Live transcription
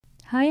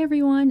Hi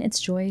everyone, it's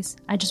Joyce.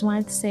 I just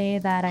wanted to say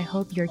that I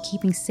hope you're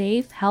keeping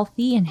safe,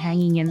 healthy, and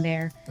hanging in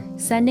there.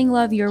 Sending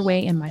love your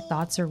way, and my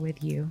thoughts are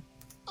with you.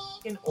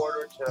 In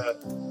order to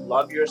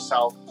love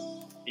yourself,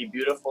 be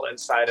beautiful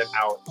inside and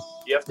out,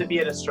 you have to be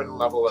at a certain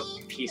level of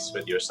peace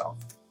with yourself.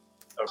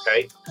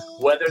 Okay?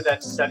 Whether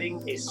that's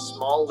setting a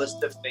small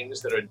list of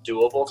things that are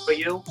doable for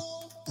you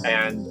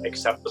and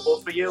acceptable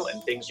for you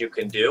and things you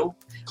can do,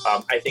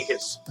 I think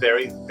it's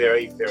very,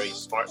 very, very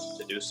smart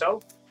to do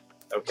so.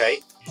 Okay?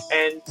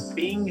 And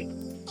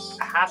being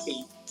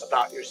happy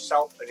about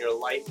yourself and your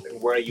life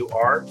and where you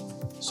are.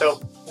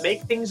 So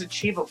make things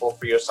achievable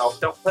for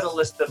yourself. Don't put a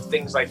list of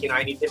things like,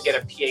 I need to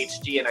get a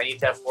PhD and I need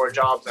to have 4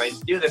 jobs and I need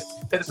to do this,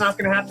 because it's not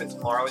going to happen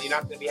tomorrow and you're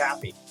not going to be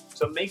happy.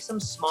 So make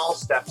some small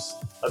steps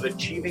of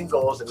achieving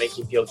goals that make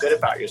you feel good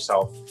about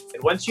yourself.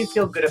 And once you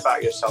feel good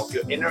about yourself,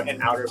 your inner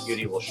and outer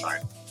beauty will shine.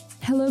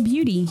 Hello,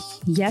 beauty.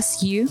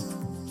 Yes, you.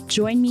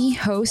 Join me,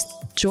 host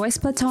Joyce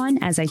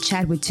Platon, as I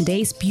chat with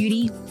today's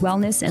beauty,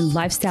 wellness, and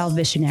lifestyle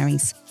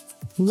visionaries.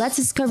 Let's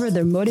discover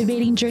their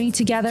motivating journey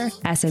together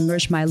as I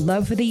merge my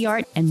love for the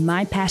art and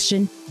my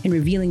passion in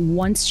revealing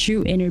one's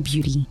true inner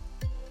beauty.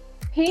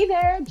 Hey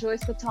there,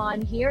 Joyce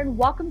Platon here, and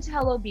welcome to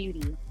Hello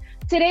Beauty.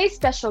 Today's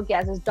special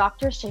guest is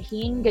Dr.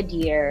 Shaheen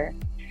Gadir.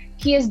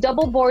 He is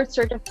double board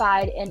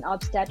certified in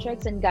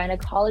obstetrics and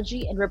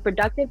gynecology and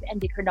reproductive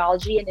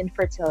endocrinology and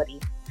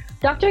infertility.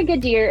 Dr.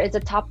 Gadir is a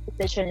top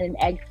physician in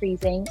egg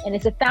freezing and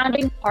is a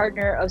founding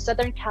partner of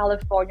Southern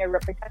California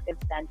Reproductive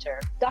Center.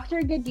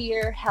 Dr.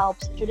 Gadir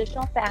helps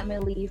traditional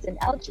families and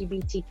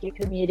LGBTQ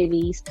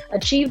communities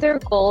achieve their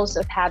goals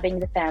of having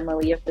the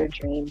family of their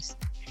dreams.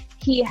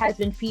 He has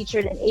been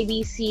featured in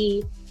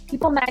ABC,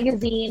 People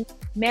Magazine,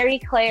 Marie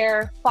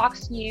Claire,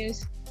 Fox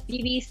News,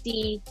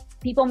 BBC,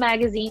 People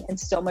Magazine, and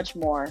so much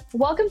more.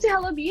 Welcome to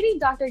Hello Beauty,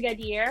 Dr.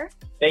 Gadir.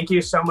 Thank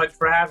you so much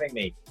for having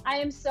me. I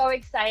am so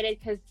excited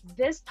because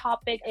this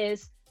topic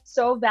is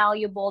so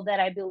valuable that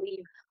I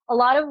believe a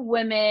lot of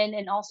women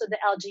and also the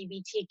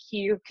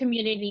LGBTQ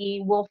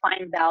community will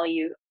find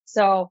value.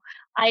 So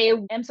I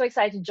am so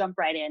excited to jump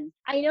right in.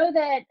 I know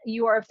that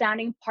you are a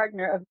founding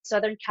partner of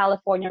Southern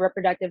California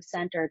Reproductive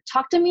Center.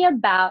 Talk to me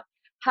about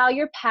how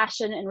your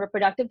passion in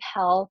reproductive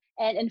health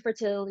and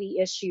infertility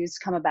issues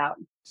come about.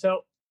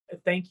 So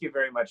thank you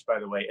very much, by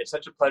the way. It's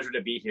such a pleasure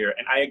to be here.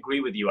 And I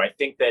agree with you. I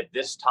think that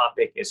this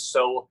topic is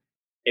so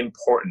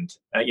important.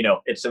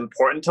 It's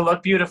important to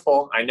look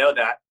beautiful. I know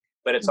that.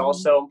 But it's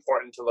also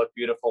important to look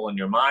beautiful in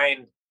your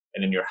mind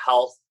and in your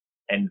health.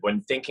 And when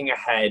thinking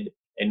ahead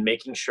and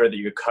making sure that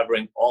you're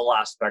covering all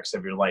aspects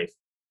of your life.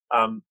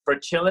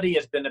 Fertility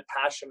has been a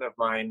passion of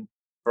mine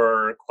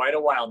for quite a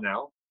while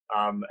now.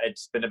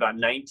 It's been about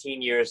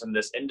 19 years in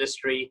this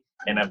industry.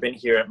 And I've been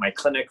here at my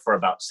clinic for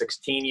about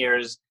 16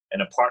 years.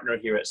 And a partner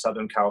here at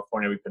Southern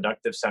California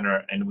Reproductive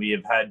Center. And we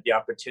have had the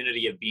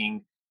opportunity of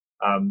being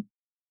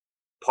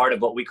part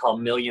of what we call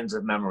millions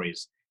of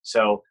memories.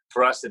 So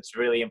for us, it's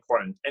really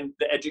important. And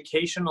the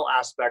educational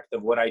aspect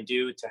of what I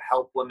do to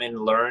help women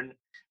learn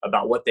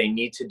about what they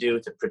need to do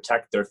to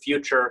protect their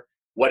future,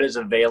 what is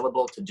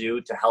available to do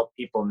to help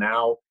people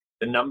now,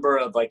 the number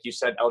of, like you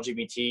said,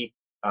 LGBTQ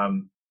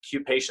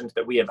patients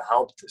that we have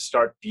helped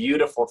start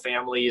beautiful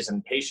families,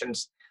 and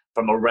patients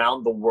from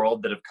around the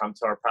world that have come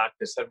to our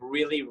practice have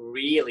really,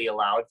 really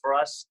allowed for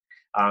us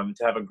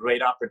to have a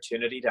great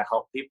opportunity to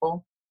help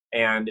people.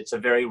 And it's a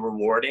very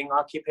rewarding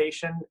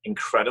occupation,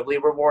 incredibly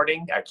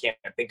rewarding. I can't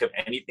think of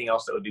anything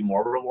else that would be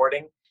more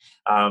rewarding.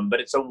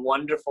 But it's a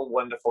wonderful,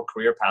 wonderful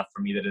career path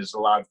for me that has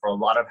allowed for a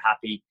lot of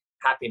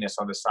happiness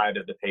on the side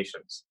of the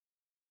patients.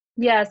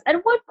 Yes. At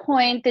what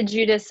point did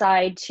you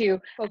decide to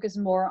focus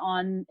more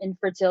on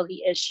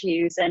infertility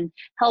issues and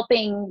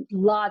helping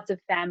lots of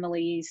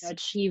families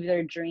achieve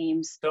their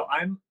dreams? So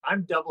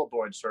I'm double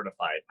board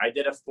certified. I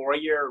did a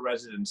 4-year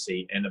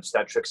residency in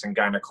obstetrics and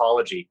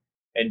gynecology.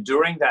 And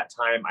during that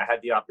time, I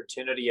had the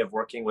opportunity of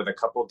working with a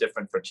couple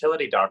different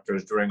fertility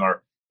doctors during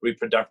our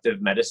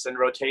reproductive medicine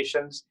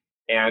rotations.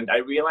 And I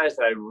realized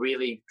that I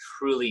really,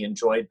 truly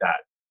enjoyed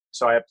that.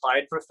 So I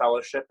applied for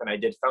fellowship, and I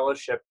did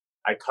fellowship.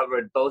 I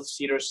covered both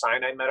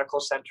Cedars-Sinai Medical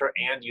Center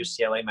and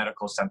UCLA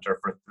Medical Center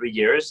for 3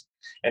 years.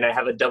 And I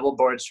have a double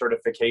board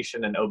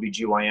certification in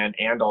OBGYN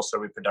and also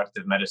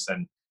reproductive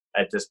medicine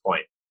at this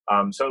point.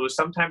 So it was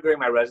sometime during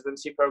my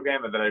residency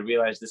program that I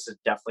realized this is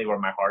definitely where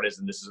my heart is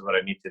and this is what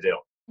I need to do.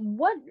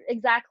 What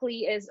exactly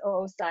is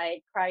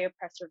oocyte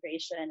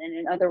cryopreservation, and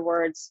in other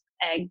words,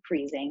 egg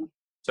freezing?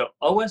 So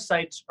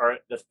oocytes are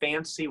the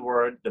fancy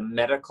word, the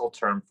medical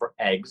term for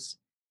eggs.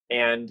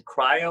 And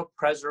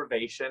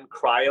cryopreservation,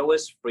 cryo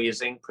is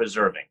freezing,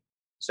 preserving.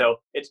 So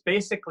it's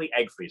basically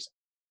egg freezing.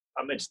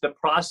 It's the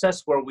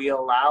process where we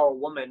allow a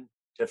woman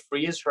to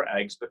freeze her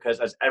eggs because,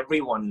 as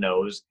everyone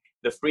knows,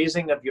 the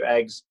freezing of your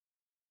eggs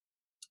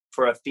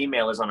for a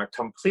female is on a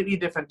completely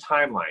different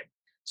timeline.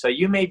 So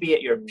you may be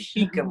at your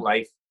peak in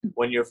life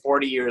when you're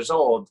 40 years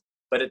old,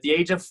 but at the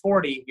age of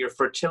 40, your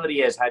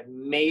fertility has had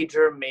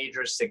major,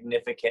 major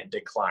significant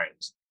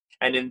declines.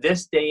 And in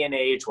this day and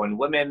age, when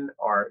women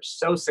are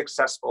so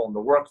successful in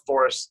the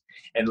workforce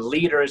and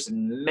leaders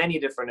in many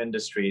different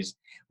industries,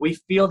 we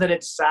feel that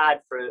it's sad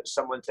for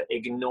someone to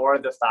ignore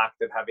the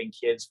fact of having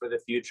kids for the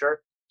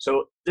future.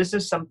 So this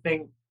is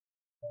something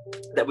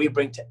that we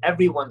bring to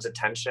everyone's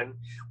attention.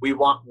 We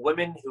want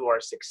women who are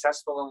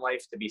successful in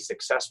life to be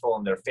successful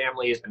in their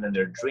families and in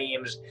their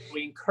dreams.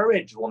 We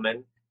encourage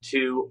women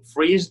to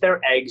freeze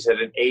their eggs at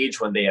an age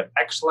when they have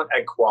excellent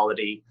egg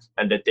quality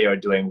and that they are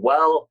doing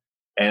well,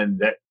 and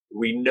that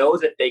we know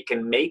that they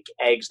can make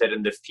eggs that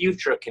in the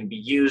future can be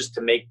used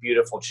to make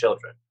beautiful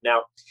children.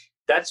 Now,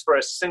 that's for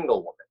a single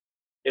woman.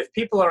 If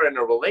people are in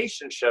a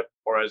relationship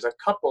or as a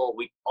couple,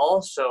 we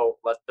also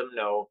let them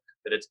know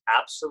that it's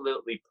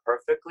absolutely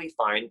perfectly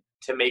fine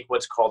to make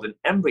what's called an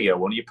embryo,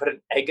 when you put an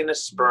egg and a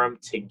sperm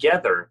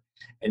together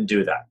and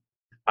do that.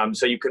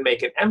 So you can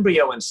make an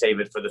embryo and save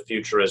it for the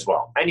future as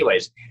well.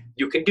 Anyways,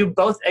 you can do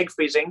both egg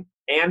freezing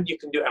and you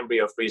can do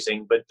embryo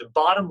freezing, but the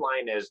bottom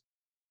line is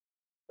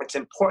it's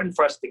important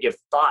for us to give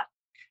thought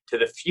to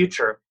the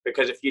future,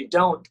 because if you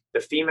don't, the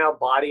female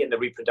body and the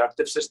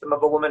reproductive system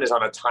of a woman is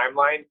on a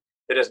timeline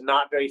that is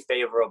not very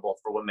favorable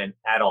for women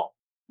at all.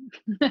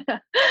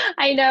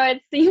 I know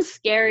it seems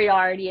scary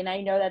already, and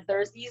I know that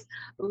there's these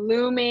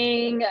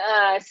looming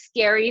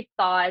scary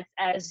thoughts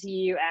as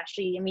you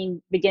actually,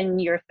 begin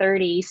your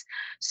 30s.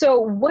 So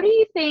what do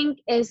you think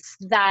is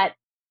that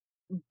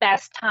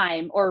best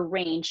time or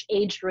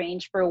age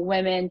range for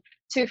women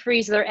to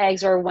freeze their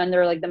eggs, or when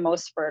they're like the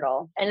most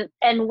fertile, and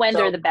when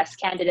they're the best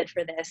candidate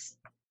for this?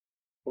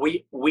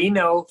 We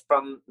know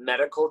from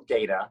medical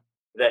data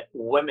that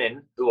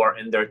women who are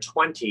in their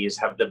 20s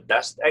have the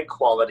best egg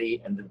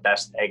quality and the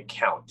best egg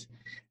count.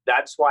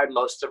 That's why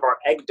most of our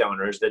egg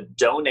donors that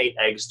donate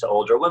eggs to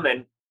older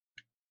women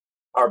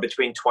are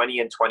between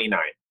 20 and 29.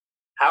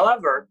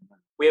 However,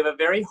 we have a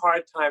very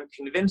hard time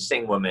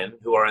convincing women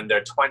who are in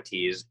their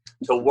 20s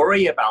to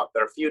worry about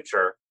their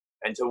future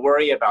and to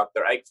worry about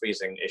their egg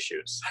freezing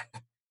issues.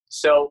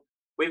 So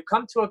we've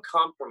come to a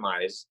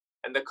compromise,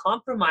 and the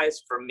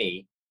compromise for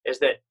me is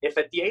that if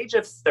at the age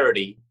of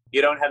 30,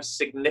 you don't have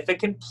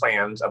significant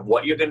plans of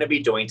what you're going to be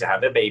doing to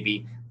have a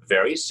baby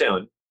very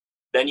soon,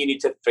 then you need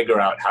to figure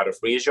out how to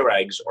freeze your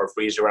eggs or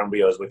freeze your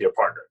embryos with your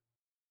partner.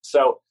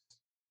 So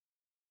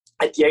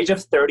at the age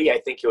of 30, I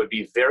think it would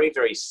be very,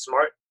 very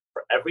smart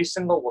for every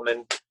single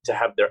woman to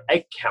have their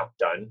egg count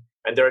done.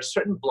 And there are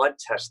certain blood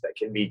tests that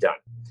can be done.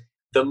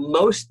 The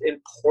most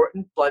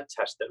important blood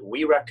test that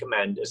we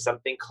recommend is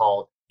something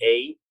called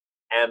AMH,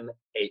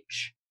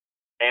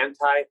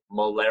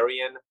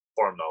 anti-Mullerian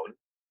hormone.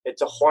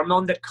 It's a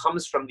hormone that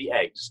comes from the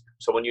eggs.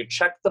 So when you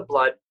check the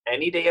blood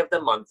any day of the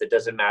month, it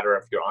doesn't matter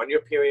if you're on your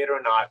period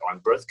or not, on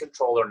birth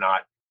control or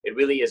not, it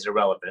really is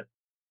irrelevant.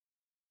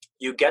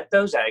 You get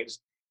those eggs,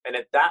 and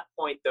at that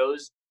point,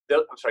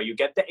 you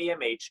get the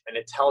AMH, and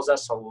it tells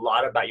us a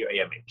lot about your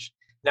AMH.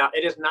 Now,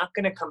 it is not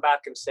going to come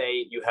back and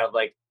say you have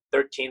like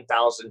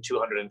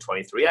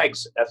 13,223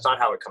 eggs. That's not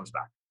how it comes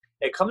back.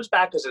 It comes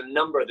back as a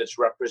number that's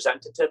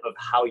representative of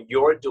how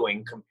you're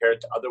doing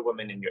compared to other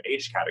women in your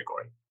age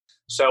category.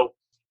 So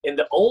in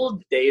the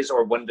old days,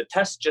 or when the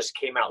test just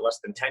came out less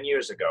than 10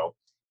 years ago,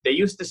 they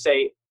used to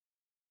say,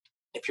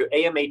 if your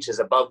AMH is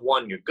above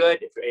 1, you're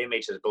good. If your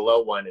AMH is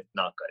below 1, it's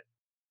not good.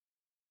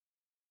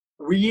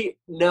 We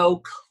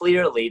know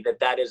clearly that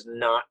that is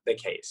not the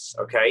case,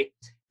 okay?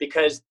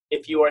 Because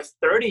if you are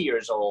 30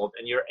 years old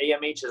and your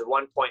AMH is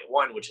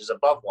 1.1, which is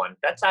above 1,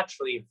 that's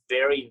actually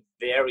very,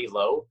 very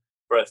low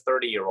for a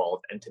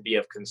 30-year-old and to be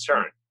of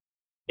concern.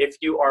 If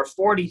you are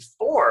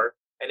 44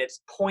 and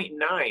it's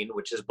 0.9,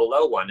 which is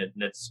below 1, and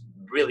it's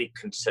really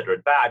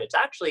considered bad, it's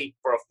actually,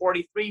 for a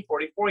 43,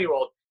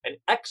 44-year-old, an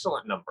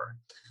excellent number.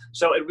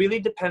 So it really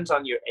depends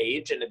on your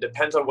age, and it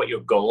depends on what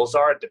your goals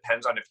are. It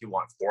depends on if you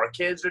want 4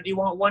 kids or do you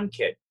want 1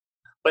 kid.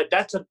 But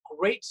that's a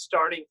great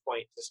starting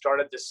point to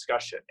start a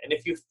discussion. And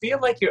if you feel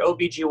like your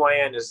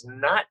OBGYN is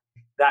not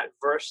that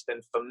versed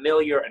and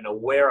familiar and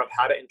aware of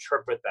how to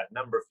interpret that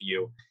number for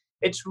you,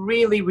 it's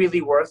really,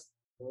 really worth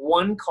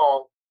 1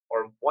 call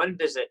or 1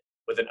 visit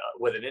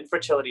with an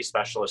infertility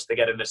specialist to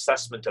get an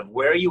assessment of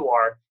where you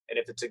are and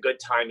if it's a good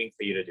timing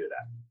for you to do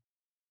that.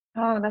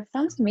 Oh, that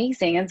sounds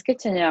amazing. It's good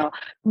to know.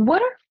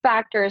 What are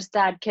factors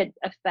that could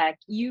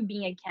affect you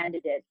being a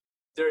candidate?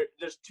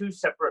 There's 2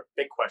 separate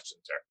big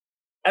questions there.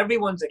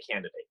 Everyone's a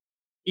candidate.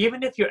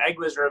 Even if your egg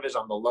reserve is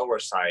on the lower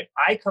side,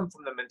 I come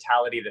from the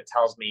mentality that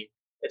tells me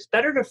it's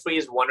better to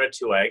freeze 1 or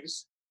 2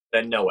 eggs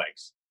than no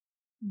eggs.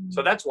 Mm-hmm.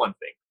 So that's one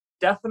thing.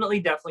 Definitely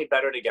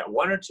better to get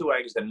 1 or 2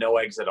 eggs than no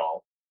eggs at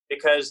all,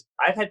 because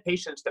I've had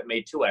patients that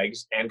made 2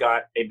 eggs and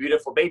got a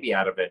beautiful baby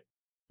out of it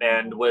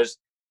and was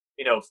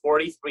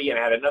 43 and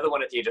had another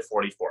one at the age of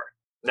 44.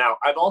 Now,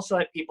 I've also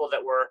had people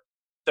that were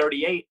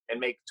 38 and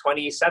make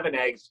 27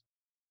 eggs,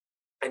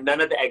 and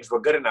none of the eggs were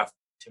good enough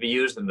to be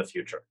used in the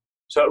future.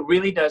 So it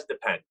really does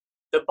depend.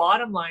 The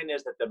bottom line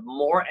is that the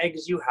more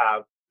eggs you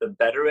have, the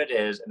better it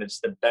is, and it's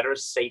the better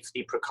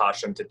safety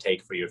precaution to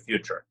take for your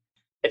future.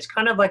 It's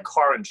kind of like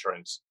car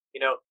insurance.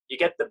 you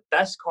get the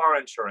best car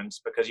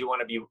insurance because you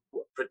want to be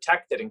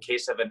protected in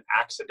case of an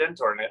accident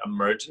or an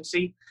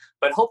emergency,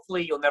 but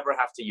hopefully you'll never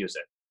have to use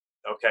it.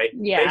 Okay.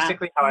 Yeah.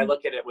 Basically how I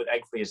look at it with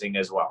egg freezing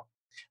as well.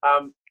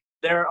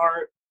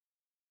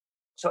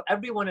 So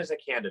everyone is a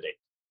candidate.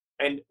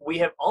 And we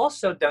have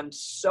also done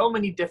so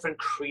many different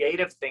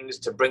creative things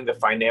to bring the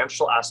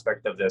financial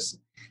aspect of this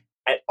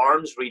at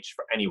arm's reach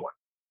for anyone.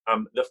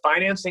 The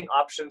financing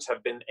options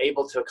have been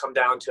able to come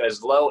down to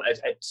as low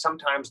as,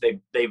 sometimes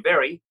they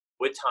vary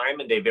with time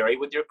and they vary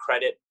with your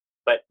credit,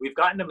 but we've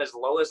gotten them as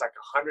low as like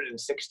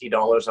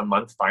 $160 a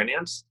month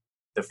finance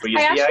to freeze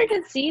the egg. I actually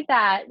can see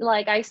that.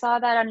 Like I saw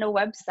that on the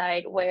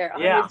website where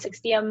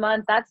 160 a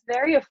month, that's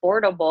very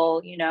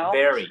affordable,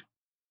 Very.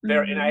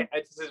 Mm-hmm. And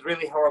this is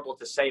really horrible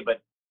to say,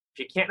 but if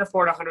you can't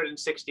afford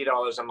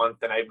 $160 a month,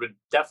 then I would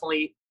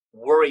definitely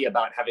worry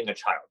about having a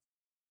child.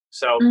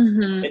 So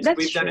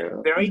we've done it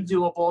very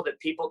doable that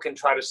people can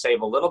try to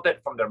save a little bit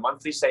from their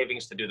monthly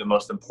savings to do the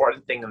most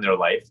important thing in their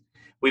life.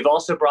 We've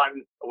also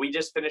we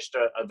just finished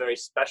a very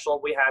special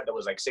we had that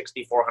was like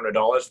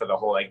 $6,400 for the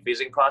whole egg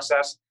freezing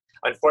process.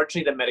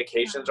 Unfortunately, the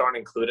medications aren't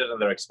included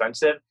and they're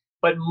expensive,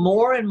 but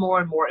more and more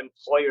and more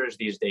employers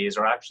these days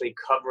are actually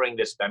covering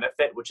this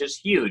benefit, which is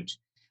huge.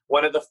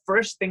 One of the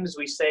first things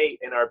we say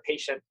in our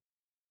patient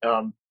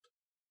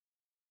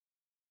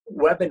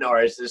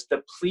webinars is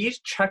to please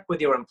check with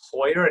your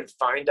employer and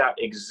find out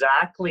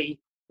exactly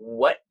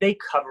what they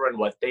cover and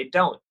what they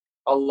don't.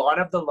 A lot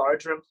of the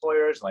larger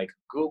employers like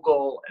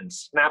Google and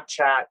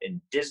Snapchat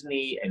and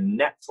Disney and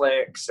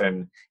Netflix,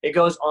 and it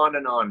goes on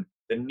and on.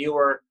 The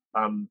newer,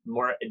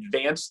 more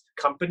advanced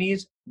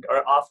companies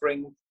are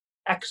offering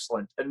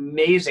excellent,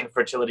 amazing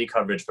fertility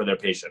coverage for their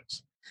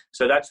patients.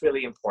 So that's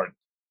really important.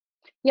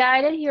 Yeah,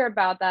 I did hear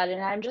about that.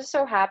 And I'm just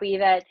so happy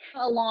that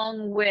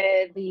along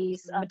with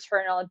these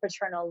maternal and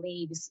paternal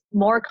leaves,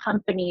 more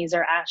companies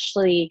are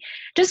actually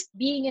just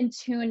being in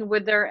tune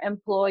with their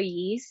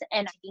employees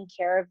and taking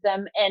care of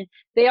them. And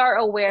they are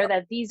aware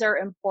that these are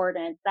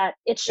important, that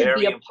it should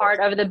be a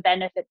part of the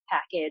benefit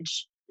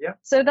package. Yeah.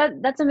 So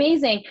that's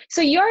amazing. So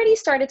you already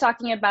started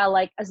talking about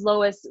like as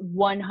low as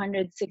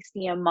 $160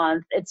 a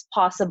month, it's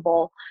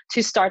possible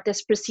to start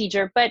this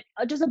procedure, but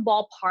just a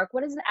ballpark,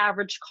 what is the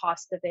average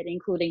cost of it,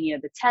 including,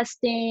 the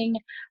testing,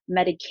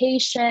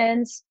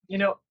 medications?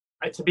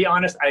 To be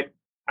honest,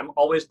 I'm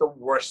always the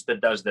worst that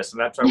does this. And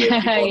that's why we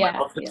have people in my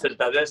office that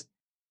do this.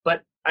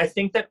 But I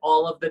think that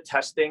all of the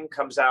testing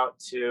comes out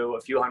to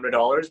a few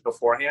 $100s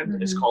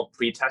beforehand. It's called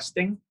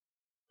pre-testing.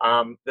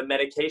 The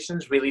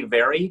medications really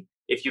vary.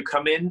 If you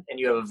come in and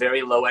you have a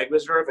very low egg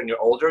reserve and you're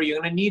older, you're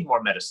going to need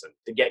more medicine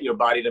to get your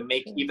body to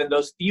make even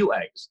those few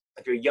eggs.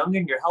 If you're young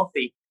and you're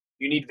healthy,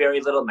 you need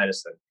very little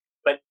medicine.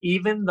 But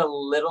even the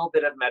little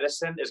bit of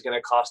medicine is going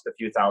to cost a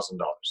few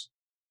 $1,000s.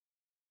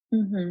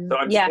 So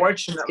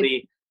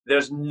unfortunately,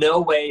 there's no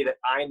way that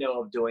I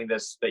know of doing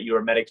this that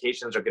your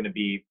medications are going to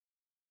be,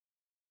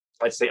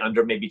 let's say,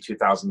 under maybe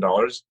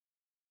 $2,000.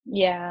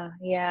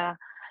 Yeah.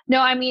 No,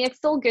 I mean, it's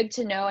still good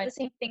to know. And the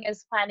same thing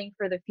as planning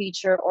for the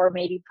future or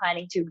maybe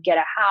planning to get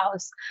a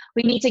house.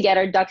 We need to get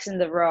our ducks in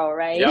the row,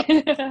 right?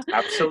 Yep.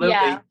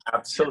 Absolutely.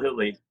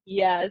 Absolutely.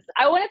 Yes.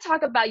 I want to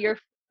talk about your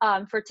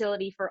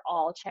Fertility for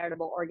All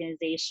charitable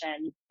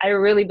organization. I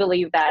really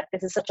believe that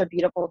this is such a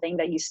beautiful thing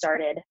that you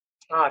started.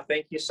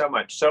 Thank you so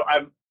much. So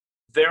I'm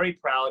very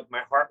proud.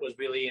 My heart was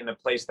really in a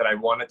place that I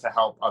wanted to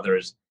help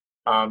others.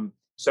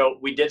 So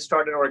we did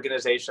start an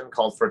organization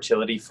called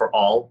Fertility for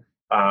All,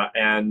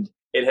 and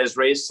it has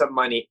raised some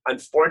money.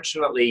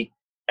 Unfortunately,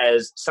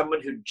 as someone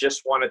who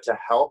just wanted to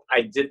help,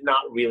 I did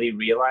not really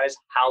realize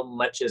how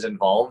much is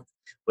involved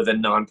with a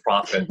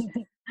nonprofit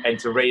and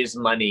to raise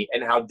money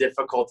and how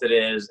difficult it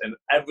is and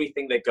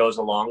everything that goes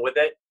along with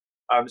it.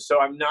 So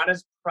I'm not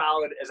as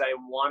proud as I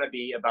want to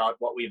be about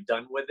what we've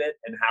done with it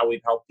and how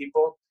we've helped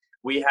people.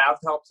 We have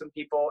helped some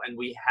people and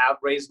we have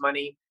raised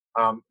money,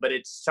 but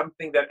it's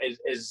something that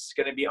is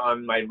going to be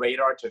on my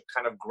radar to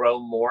kind of grow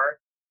more.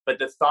 But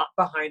the thought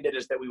behind it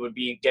is that we would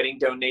be getting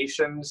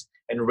donations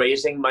and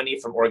raising money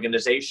from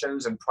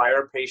organizations and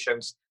prior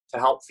patients to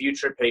help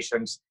future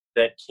patients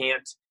that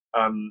can't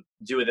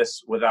do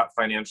this without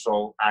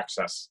financial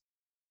access.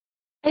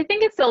 I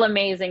think it's still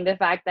amazing the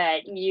fact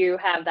that you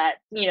have that,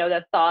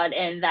 the thought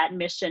and that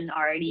mission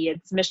already.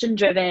 It's mission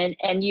driven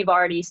and you've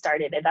already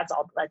started it. That's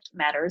all that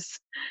matters.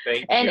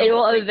 Thank and you. It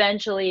will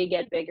eventually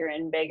get bigger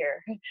and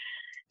bigger.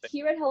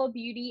 Here at Hello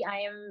Beauty, I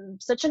am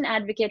such an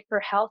advocate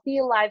for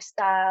healthy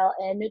lifestyle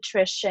and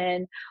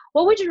nutrition.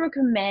 What would you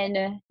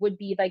recommend would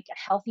be like a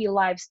healthy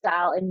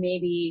lifestyle and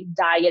maybe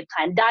diet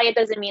plan? Diet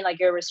doesn't mean like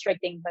you're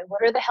restricting, but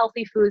what are the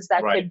healthy foods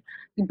that could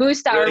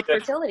boost our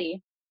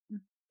fertility?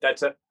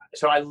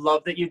 So I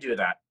love that you do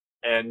that.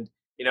 And,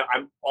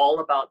 I'm all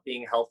about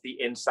being healthy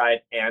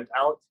inside and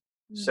out.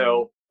 Mm-hmm.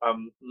 So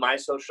my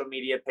social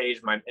media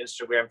page, my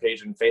Instagram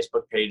page and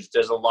Facebook page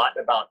does a lot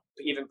about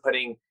even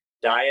putting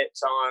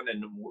diets on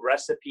and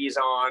recipes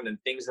on and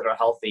things that are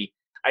healthy.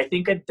 I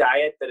think a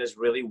diet that is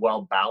really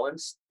well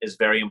balanced is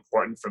very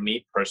important for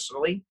me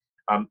personally.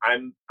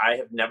 I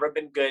have never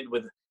been good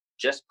with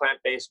just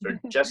plant-based or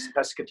just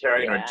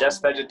pescatarian or Yeah.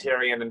 just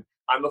vegetarian. And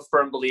I'm a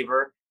firm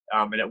believer,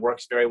 and it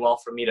works very well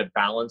for me to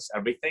balance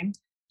everything.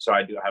 So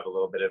I do have a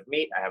little bit of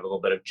meat, I have a little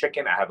bit of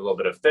chicken, I have a little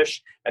bit of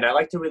fish, and I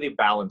like to really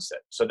balance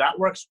it. So that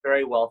works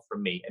very well for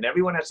me. And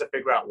everyone has to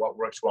figure out what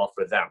works well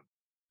for them.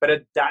 But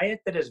a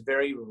diet that is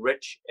very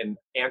rich in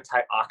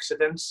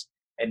antioxidants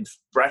and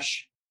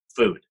fresh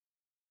food,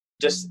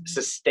 just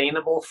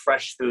sustainable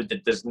fresh food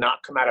that does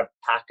not come out of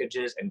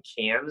packages and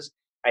cans,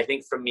 I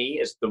think for me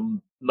is the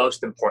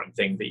most important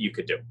thing that you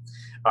could do.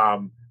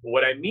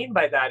 What I mean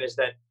by that is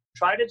that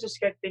try to just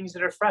get things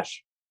that are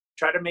fresh.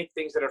 Try to make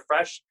things that are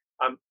fresh.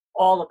 I'm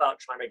all about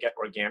trying to get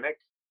organic.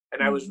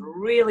 And I was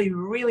really,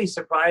 really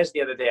surprised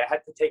the other day. I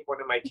had to take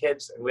one of my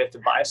kids and we had to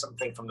buy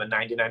something from the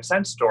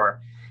 99-cent store.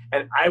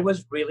 And I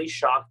was really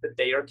shocked that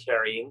they are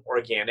carrying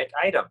organic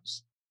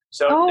items.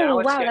 So now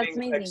it's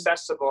getting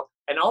accessible.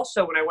 And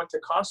also when I went to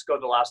Costco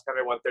the last time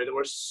I went there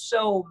were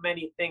so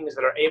many things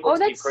that are able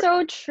to be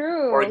so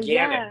true. organic.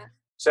 Yeah.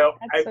 So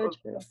I'm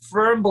a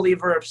firm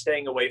believer of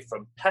staying away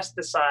from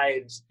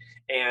pesticides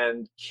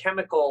and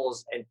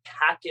chemicals and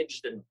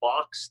packaged and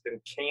boxed and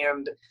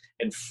canned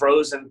and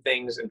frozen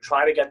things, and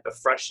try to get the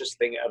freshest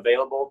thing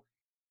available.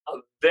 A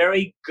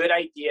very good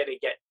idea to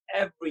get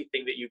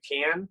everything that you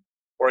can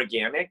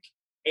organic,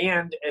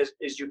 and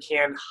as you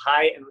can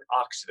high in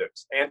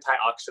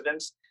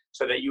antioxidants,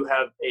 so that you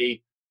have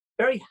a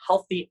very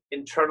healthy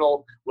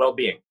internal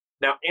well-being.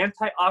 Now,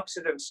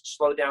 antioxidants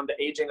slow down the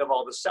aging of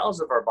all the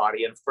cells of our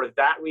body, and for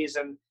that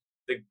reason,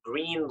 the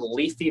green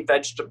leafy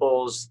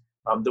vegetables,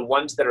 the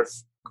ones that are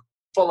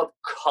full of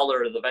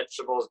color, the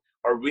vegetables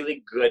are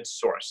really good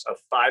source of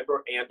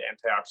fiber and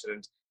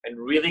antioxidants, and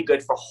really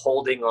good for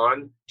holding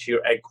on to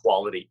your egg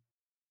quality.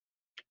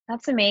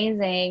 That's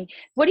amazing.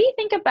 What do you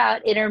think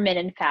about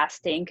intermittent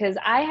fasting? Because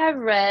I have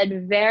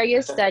read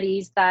various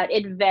studies that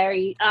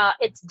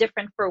it's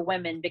different for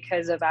women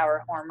because of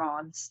our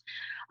hormones.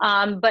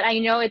 But I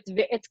know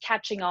it's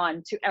catching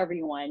on to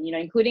everyone,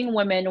 including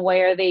women,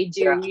 where they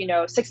do,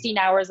 16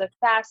 hours of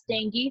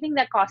fasting. Do you think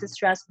that causes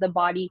stress to the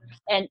body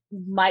and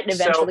might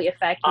eventually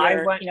affect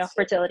your,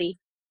 fertility?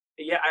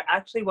 Yeah, I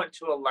actually went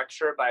to a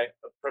lecture by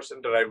a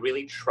person that I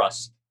really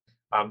trust,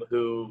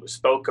 who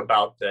spoke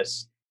about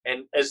this.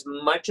 And as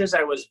much as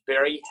I was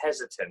very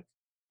hesitant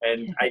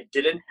and I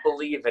didn't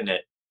believe in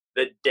it,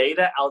 the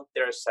data out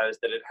there says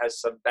that it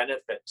has some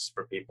benefits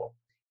for people.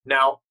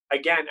 Now,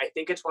 again, I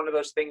think it's one of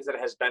those things that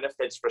has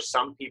benefits for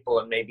some people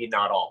and maybe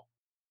not all.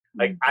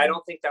 Like, I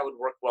don't think that would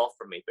work well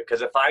for me,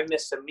 because if I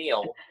miss a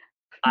meal,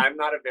 I'm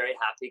not a very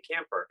happy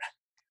camper.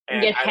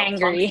 And I don't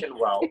function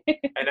well.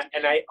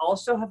 And I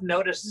also have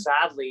noticed,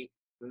 sadly,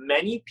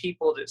 many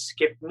people that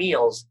skip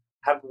meals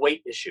have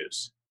weight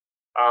issues.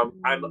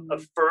 I'm a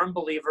firm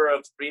believer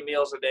of 3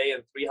 meals a day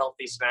and 3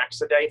 healthy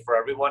snacks a day for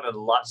everyone, and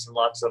lots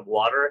of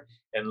water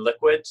and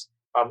liquids.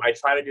 I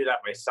try to do that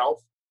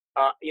myself.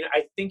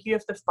 I think you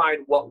have to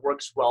find what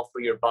works well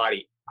for your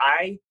body.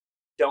 I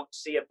don't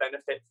see a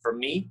benefit for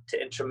me to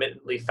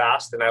intermittently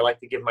fast, and I like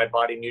to give my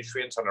body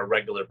nutrients on a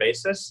regular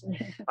basis.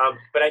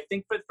 But I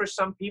think for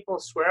some people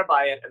swear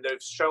by it, and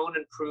they've shown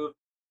and proved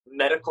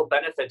medical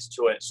benefits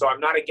to it. So I'm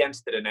not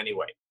against it in any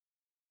way.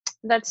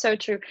 That's so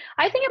true.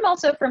 I think I'm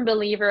also a firm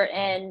believer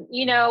in,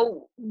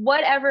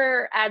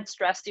 whatever adds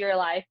stress to your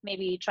life,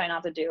 maybe try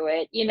not to do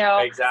it,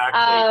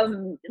 Exactly.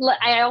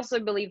 I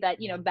also believe that,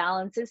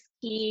 balance is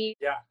key.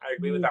 Yeah, I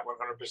agree with that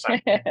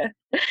 100%.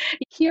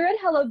 Here at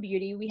Hello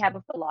Beauty, we have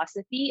a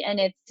philosophy, and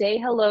it's say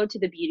hello to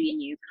the beauty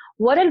in you.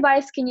 What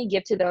advice can you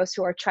give to those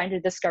who are trying to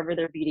discover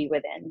their beauty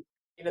within?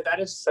 That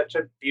is such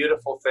a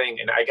beautiful thing.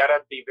 And I got to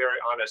be very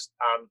honest.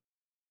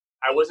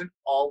 I wasn't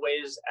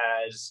always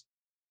as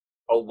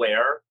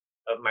aware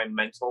of my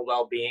mental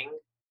well-being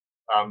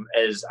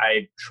as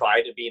I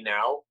try to be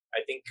now. I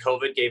think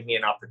COVID gave me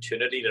an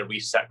opportunity to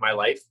reset my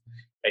life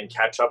and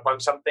catch up on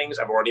some things.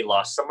 I've already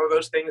lost some of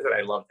those things that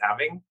I loved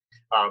having,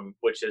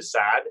 which is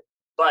sad.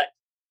 But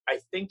I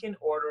think in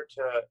order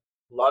to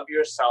love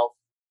yourself,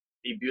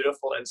 be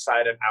beautiful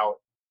inside and out,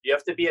 you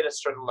have to be at a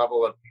certain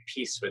level of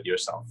peace with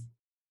yourself,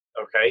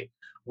 okay?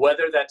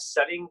 Whether that's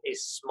setting a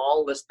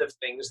small list of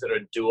things that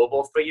are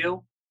doable for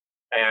you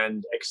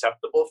and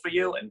acceptable for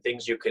you and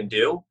things you can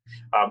do.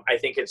 I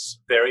think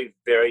it's very,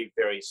 very,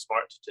 very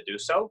smart to do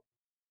so,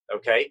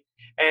 okay?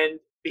 And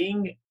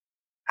being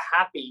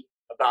happy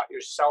about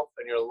yourself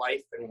and your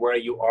life and where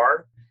you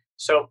are.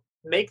 So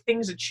make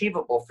things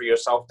achievable for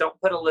yourself. Don't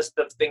put a list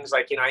of things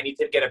like, I need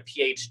to get a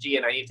PhD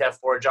and I need to have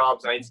 4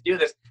 jobs and I need to do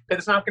this,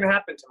 because it's not going to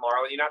happen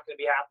tomorrow and you're not going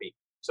to be happy.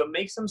 So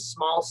make some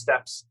small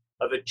steps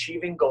of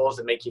achieving goals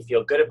that make you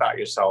feel good about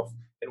yourself.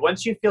 And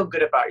once you feel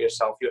good about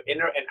yourself, your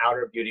inner and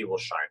outer beauty will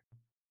shine.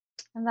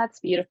 And that's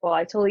beautiful.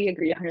 I totally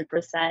agree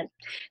 100%.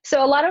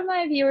 So a lot of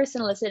my viewers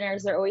and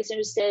listeners are always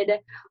interested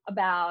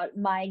about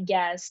my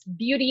guest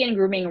beauty and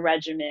grooming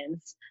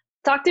regimens.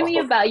 Talk to me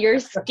about your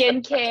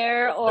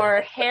skincare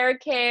or hair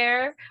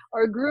care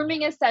or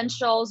grooming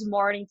essentials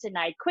morning to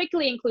night.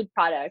 Quickly include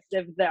products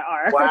if there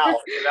are. Wow,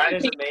 that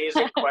is an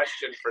amazing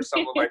question for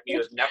someone like me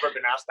who's never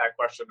been asked that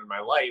question in my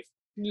life.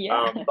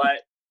 Yeah.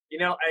 But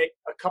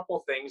A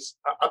couple things.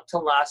 Up to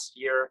last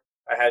year,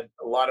 I had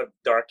a lot of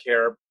dark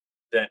hair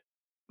that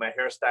my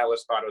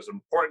hairstylist thought it was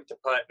important to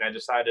put, and I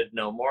decided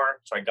no more.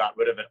 So I got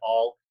rid of it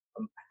all.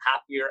 I'm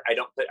happier. I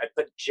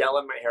put gel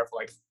in my hair for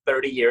like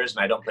 30 years,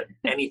 and I don't put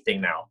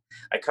anything now.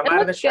 I come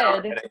out of the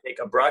shower and I take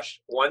a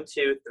brush, 1,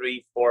 2,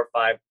 3, 4,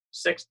 5,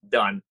 6,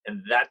 done,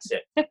 and that's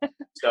it.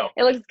 So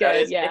it looks good. That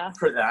is it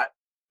for that.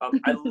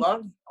 I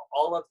love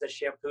all of the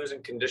shampoos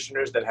and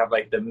conditioners that have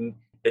like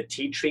the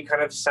tea tree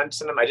kind of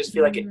scents in them. I just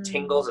feel like it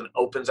tingles and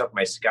opens up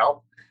my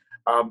scalp.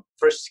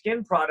 For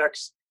skin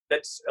products,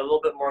 that's a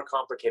little bit more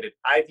complicated.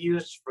 I've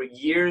used for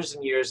years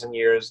and years and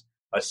years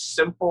a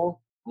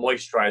simple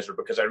moisturizer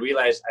because I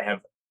realized I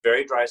have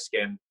very dry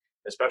skin,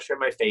 especially on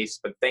my face.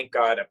 But thank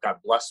God I've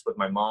got blessed with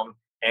my mom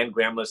and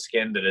grandma's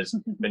skin that has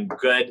been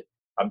good.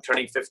 I'm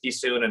turning 50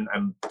 soon, and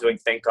I'm doing,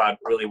 thank God,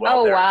 really well.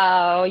 Oh, there.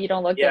 Wow. You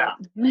don't look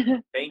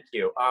good. Thank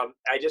you.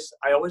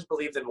 I always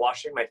believed in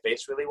washing my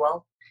face really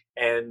well.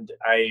 And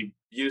I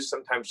use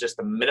sometimes just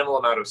a minimal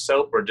amount of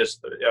soap or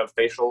just a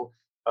facial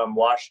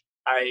wash.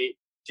 I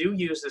do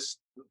use this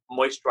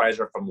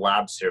moisturizer from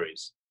Lab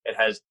Series. It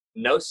has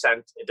no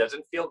scent. It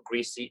doesn't feel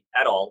greasy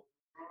at all.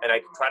 And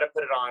I try to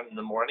put it on in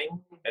the morning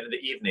and in the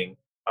evening.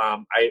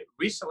 I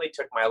recently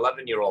took my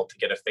 11-year-old to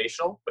get a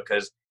facial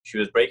because she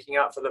was breaking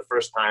out for the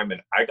first time,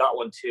 and I got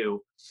one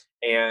too.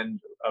 And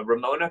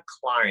Ramona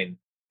Klein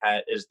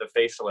is the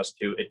facialist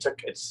who it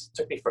took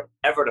me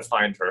forever to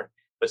find her,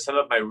 but some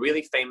of my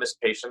really famous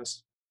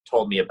patients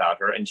told me about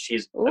her, and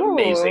she's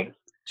amazing.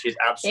 She's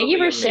absolutely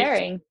amazing.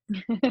 Thank you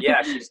for sharing.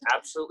 Yeah, she's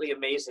absolutely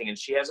amazing. And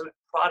she has a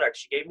product.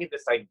 She gave me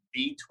this like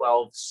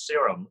B12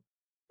 serum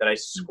that I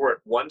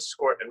squirt one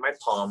squirt in my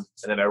palm,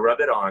 and then I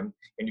rub it on,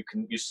 and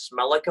you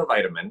smell like a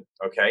vitamin,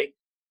 okay?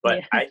 But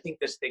yeah. I think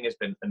this thing has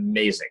been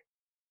amazing.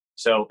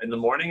 So in the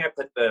morning, I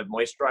put the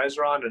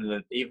moisturizer on, and in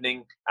the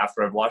evening,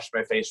 after I've washed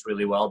my face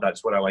really well,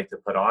 that's what I like to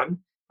put on.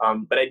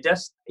 But I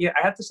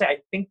have to say, I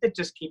think that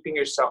just keeping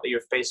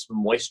your face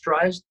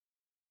moisturized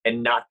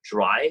and not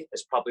dry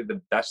is probably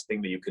the best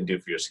thing that you can do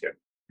for your skin.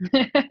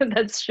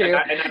 That's true.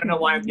 And I don't know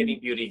why I'm getting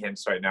beauty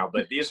hints right now,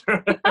 but these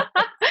are...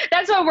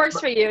 That's what works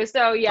for you,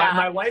 so yeah.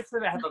 My wife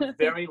and I have a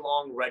very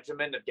long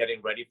regimen of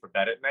getting ready for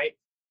bed at night.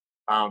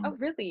 Oh,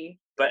 really?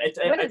 But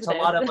it's a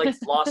lot of like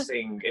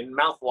flossing and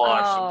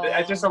mouthwash.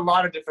 And just a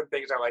lot of different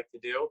things I like to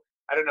do.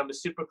 I don't know, I'm a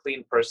super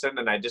clean person,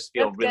 and I just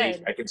feel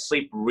I can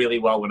sleep really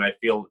well when I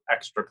feel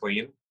extra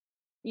clean.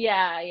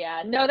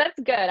 Yeah. No, that's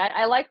good.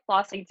 I like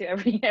flossing too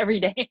every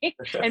day.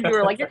 And people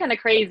are like, you're kind of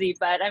crazy,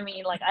 but I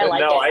mean, like, I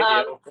like it.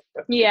 I do.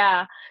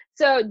 Yeah.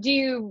 So do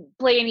you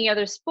play any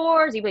other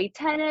sports? Do you play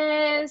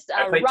tennis?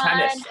 I play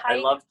tennis. Hike? I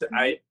love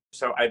to,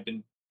 so I've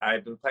been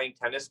playing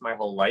tennis my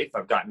whole life.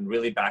 I've gotten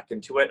really back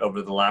into it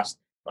over the last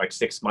like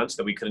 6 months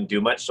that we couldn't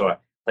do much. So I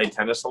played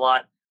tennis a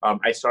lot.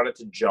 I started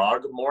to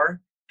jog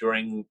more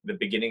during the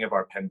beginning of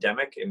our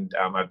pandemic, and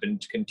I've been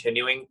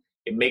continuing.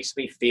 It makes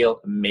me feel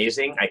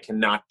amazing. I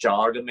cannot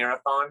jog a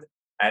marathon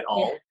at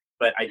all,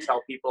 but I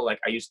tell people, like,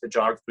 I used to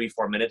jog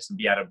 3-4 minutes and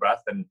be out of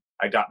breath, and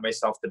I got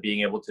myself to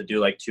being able to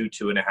do like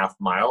 2.5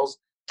 miles.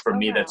 For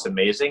me, that's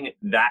amazing.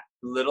 That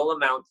little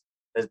amount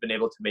has been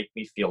able to make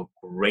me feel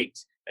great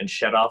and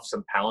shed off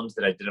some pounds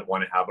that I didn't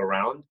want to have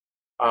around.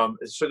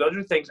 So those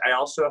are things. I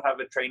also have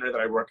a trainer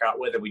that I work out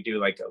with, and we do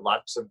like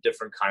lots of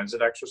different kinds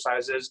of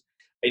exercises.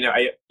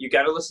 You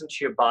got to listen to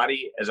your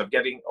body. As I'm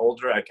getting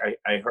older,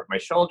 I hurt my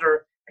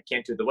shoulder. I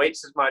can't do the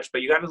weights as much,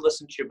 but you got to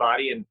listen to your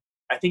body. And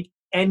I think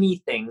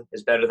anything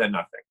is better than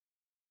nothing.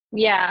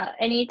 Yeah,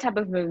 any type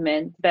of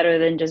movement better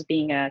than just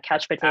being a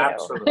couch potato.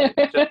 Absolutely.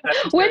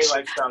 That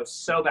lifestyle is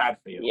so bad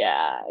for you.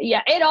 Yeah.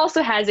 It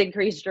also has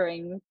increased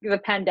during the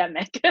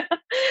pandemic.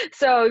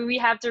 So we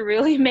have to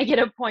really make it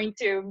a point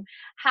to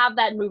have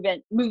that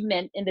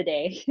movement in the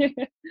day.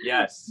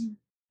 Yes.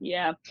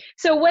 Yeah.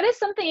 So what is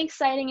something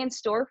exciting in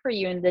store for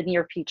you in the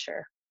near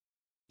future?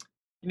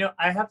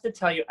 I have to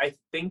tell you, I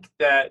think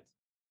that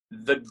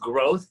the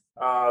growth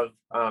of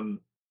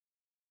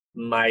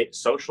my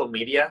social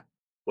media,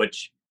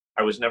 which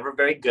I was never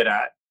very good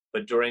at,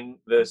 but during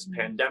this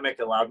pandemic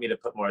allowed me to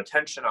put more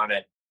attention on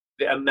it.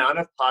 The amount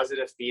of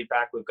positive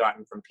feedback we've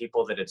gotten from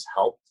people that it's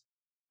helped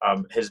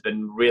has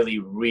been really,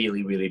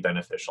 really, really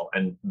beneficial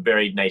and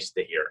very nice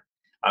to hear.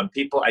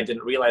 I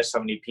didn't realize so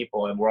many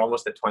people, and we're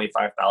almost at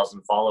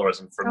 25,000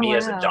 followers. And for me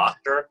as a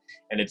doctor,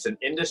 and it's an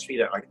industry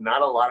that like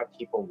not a lot of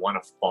people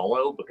want to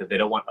follow because they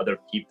don't want other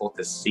people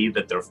to see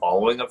that they're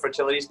following a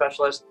fertility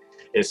specialist,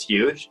 is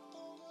huge.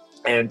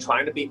 And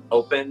trying to be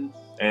open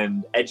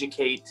and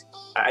educate,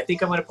 I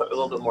think I'm going to put a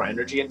little bit more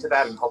energy into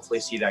that and hopefully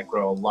see that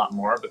grow a lot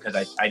more, because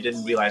I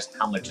didn't realize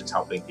how much it's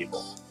helping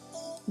people.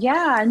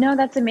 Yeah, no,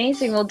 that's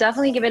amazing. We'll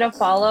definitely give it a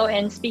follow.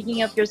 And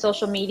speaking of your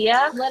social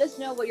media, let us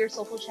know what your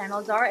social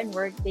channels are and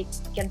where they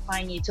can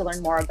find you to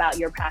learn more about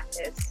your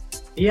practice.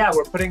 Yeah,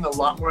 we're putting a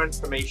lot more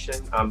information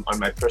on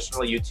my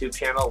personal YouTube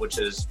channel, which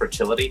is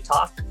Fertility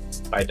Talk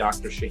by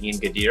Dr. Shaheen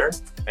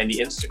Gadir. And the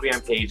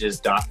Instagram page is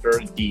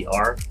Dr.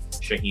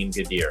 Shaheen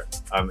Gadir.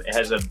 It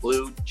has a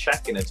blue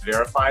check and it's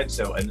verified.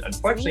 So, and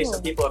unfortunately,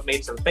 some people have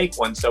made some fake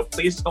ones. So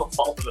please don't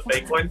follow the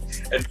fake one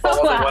and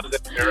follow the one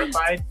that's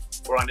verified.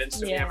 We're on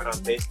Instagram and on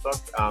Facebook.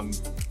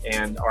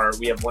 And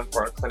we have one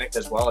for our clinic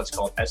as well. It's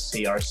called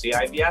SCRC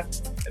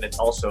IVF, and it's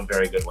also a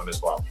very good one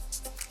as well.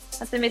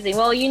 That's amazing.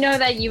 Well, you know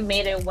that you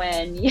made it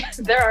when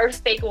there are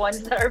fake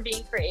ones that are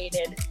being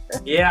created.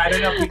 Yeah, I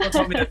don't know. People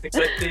told me that's a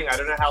good thing. I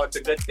don't know how it's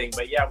a good thing,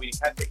 but yeah, we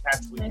have to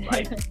catch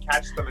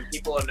them, and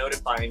people are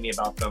notifying me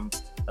about them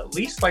at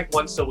least like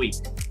once a week.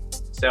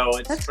 So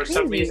it's That's for crazy.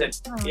 some reason,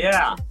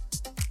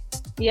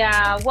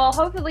 Yeah, well,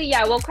 hopefully,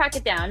 we'll crack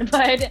it down.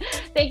 But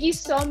thank you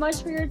so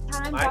much for your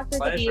time, My Dr.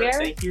 pleasure. Gadir.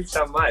 Thank you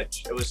so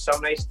much. It was so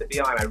nice to be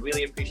on. I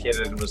really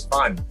appreciated it. It was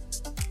fun.